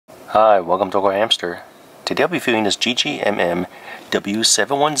Hi, welcome to AwkwardHamster. Today I'll be reviewing this GGMM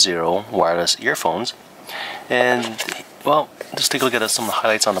W710 wireless earphones. And, well, let's take a look at some of the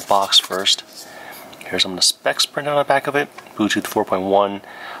highlights on the box first. Here's some of the specs printed on the back of it. Bluetooth 4.1.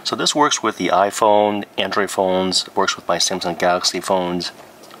 So this works with the iPhone, Android phones, works with my Samsung Galaxy phones,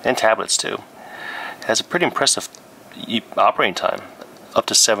 and tablets too. It has a pretty impressive operating time, up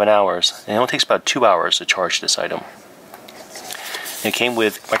to 7 hours. And it only takes about 2 hours to charge this item. It came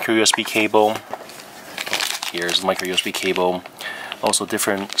with micro USB cable. Here's the micro USB cable. Also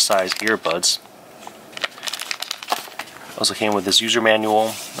different size earbuds. Also came with this user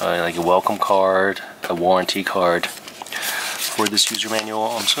manual, like a welcome card, a warranty card. For this user manual,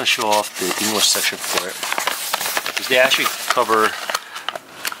 I'm just going to show off the English section for it, because they actually cover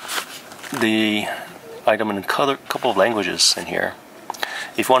the item in a couple of languages in here.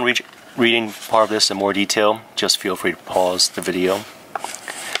 If you want to reading part of this in more detail, just feel free to pause the video.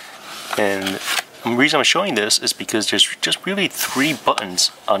 And the reason I'm showing this is because there's just really 3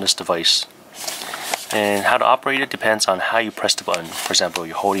 buttons on this device. And how to operate it depends on how you press the button. For example,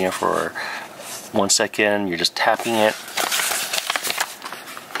 you're holding it for 1 second, you're just tapping it.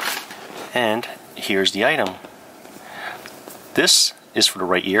 And here's the item. This is for the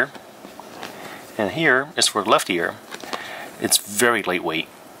right ear, and here is for the left ear. It's very lightweight.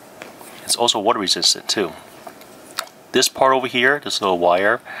 It's also water resistant too. This part over here, this little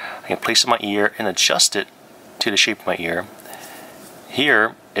wire, I can place it in my ear and adjust it to the shape of my ear.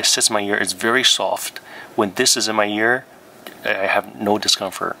 Here, it sits in my ear. It's very soft. When this is in my ear, I have no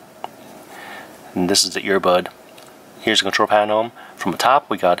discomfort. And this is the earbud. Here's the control panel. From the top,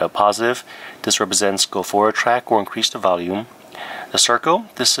 we got a positive. This represents go forward track or increase the volume. The circle,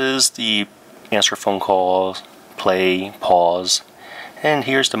 this is the answer phone calls, play, pause. And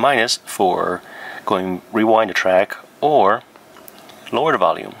here's the minus for going rewind the track or lower the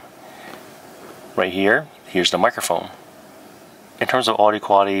volume. Right here, here's the microphone. In terms of audio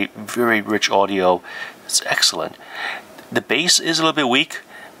quality, very rich audio. It's excellent. The bass is a little bit weak,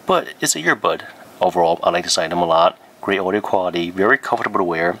 but it's an earbud. Overall, I like this item a lot. Great audio quality, very comfortable to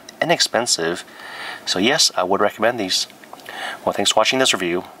wear, and inexpensive. So yes, I would recommend these. Well, thanks for watching this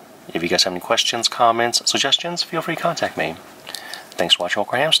review. If you guys have any questions, comments, suggestions, feel free to contact me. Thanks for watching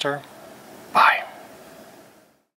AwkwardHamster. Bye.